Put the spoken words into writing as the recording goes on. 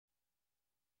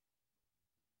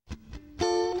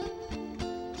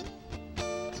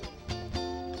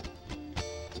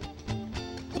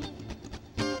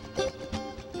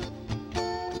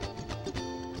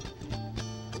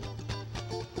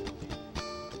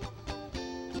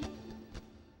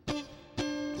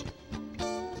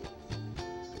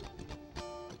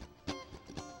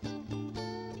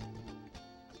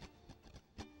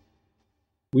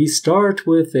We start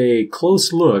with a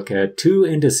close look at two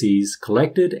indices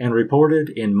collected and reported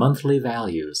in monthly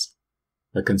values: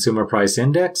 the Consumer Price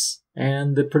Index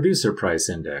and the Producer Price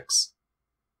Index.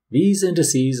 These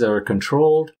indices are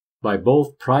controlled by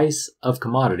both price of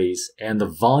commodities and the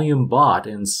volume bought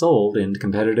and sold in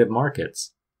competitive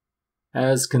markets.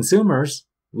 As consumers,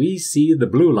 we see the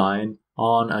blue line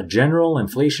on a general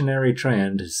inflationary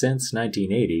trend since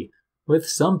 1980, with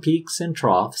some peaks and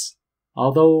troughs,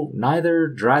 although neither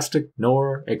drastic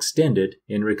nor extended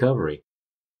in recovery.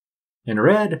 In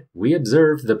red, we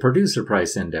observe the Producer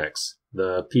Price Index,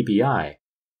 the PPI,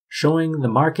 showing the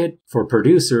market for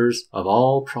producers of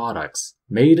all products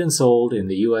made and sold in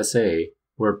the USA,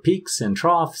 where peaks and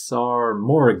troughs are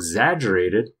more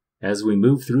exaggerated as we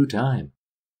move through time.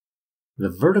 The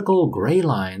vertical gray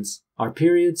lines are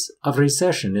periods of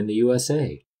recession in the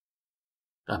USA.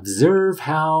 Observe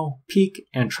how peak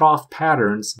and trough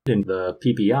patterns in the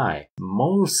PPI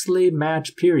mostly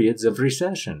match periods of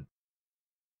recession.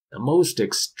 The most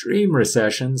extreme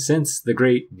recession since the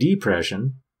Great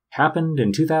Depression happened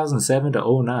in 2007 to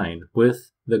 2009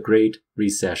 with the Great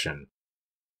Recession.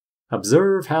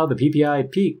 Observe how the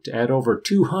PPI peaked at over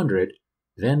 200,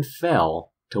 then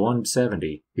fell to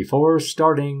 170 before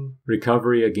starting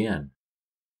recovery again.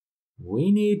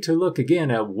 We need to look again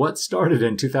at what started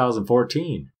in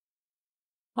 2014.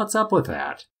 What's up with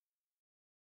that?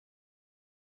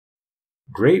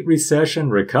 Great Recession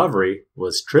recovery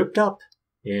was tripped up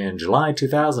in July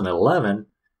 2011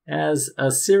 as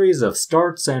a series of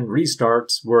starts and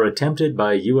restarts were attempted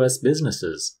by U.S.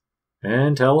 businesses,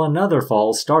 until another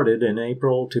fall started in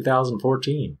April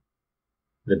 2014.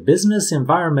 The business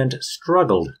environment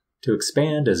struggled to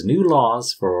expand as new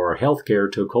laws for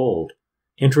healthcare took hold,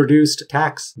 introduced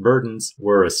tax burdens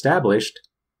were established,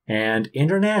 and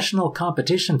international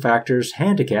competition factors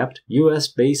handicapped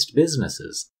U.S.-based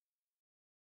businesses.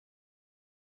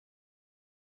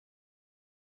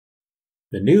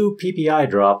 The new PPI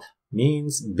drop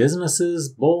means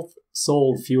businesses both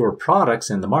sold fewer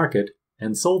products in the market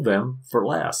and sold them for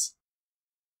less.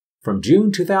 From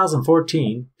June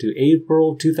 2014 to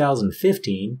April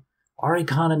 2015, our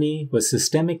economy was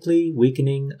systemically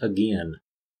weakening again.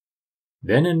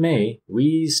 Then in May,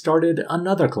 we started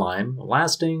another climb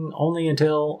lasting only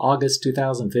until August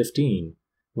 2015,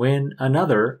 when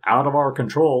another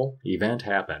out-of-our-control event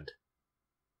happened.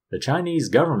 The Chinese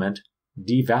government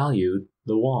devalued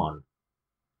the yuan.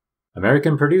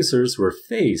 American producers were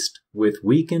faced with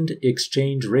weakened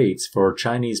exchange rates for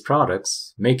Chinese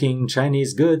products, making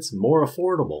Chinese goods more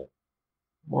affordable.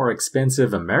 More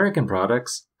expensive American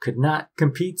products could not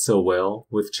compete so well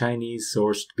with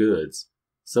Chinese-sourced goods,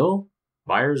 so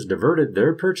buyers diverted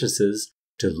their purchases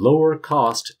to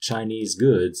lower-cost Chinese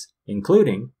goods,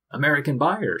 including American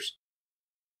buyers.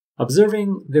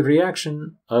 Observing the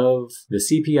reaction of the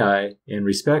CPI in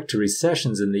respect to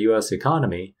recessions in the U.S.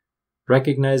 economy,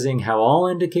 recognizing how all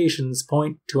indications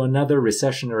point to another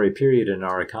recessionary period in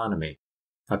our economy,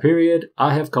 a period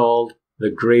I have called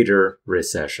the Greater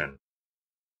Recession.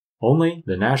 Only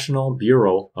the National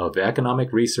Bureau of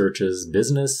Economic Research's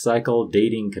Business Cycle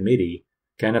Dating Committee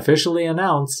can officially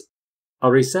announce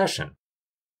a recession.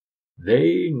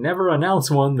 They never announce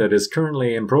one that is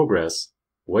currently in progress,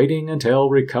 waiting until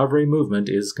recovery movement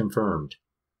is confirmed.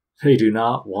 They do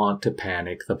not want to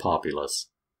panic the populace.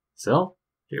 So,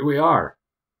 here we are,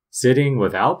 sitting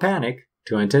without panic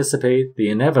to anticipate the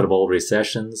inevitable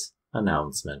recession's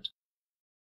announcement.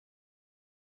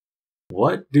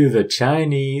 What do the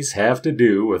Chinese have to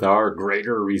do with our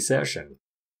Greater Recession?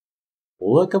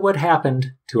 Look at what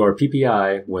happened to our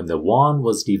PPI when the yuan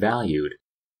was devalued.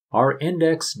 Our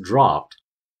index dropped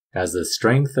as the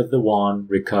strength of the yuan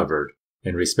recovered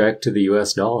in respect to the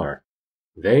US dollar.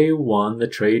 They won the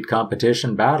trade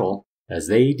competition battle as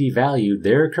they devalued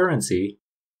their currency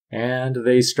and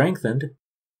they strengthened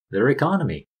their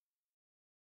economy.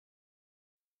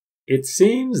 It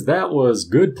seems that was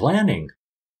good planning.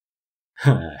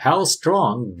 How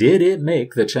strong did it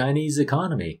make the Chinese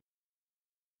economy?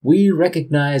 We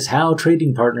recognize how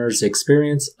trading partners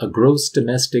experience a gross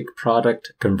domestic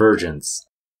product convergence.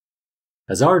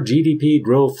 As our GDP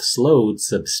growth slowed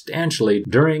substantially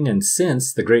during and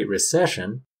since the Great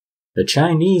Recession, the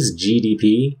Chinese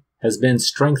GDP has been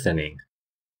strengthening.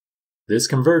 This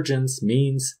convergence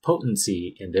means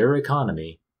potency in their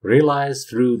economy, realized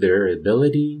through their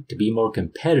ability to be more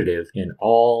competitive in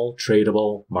all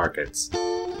tradable markets.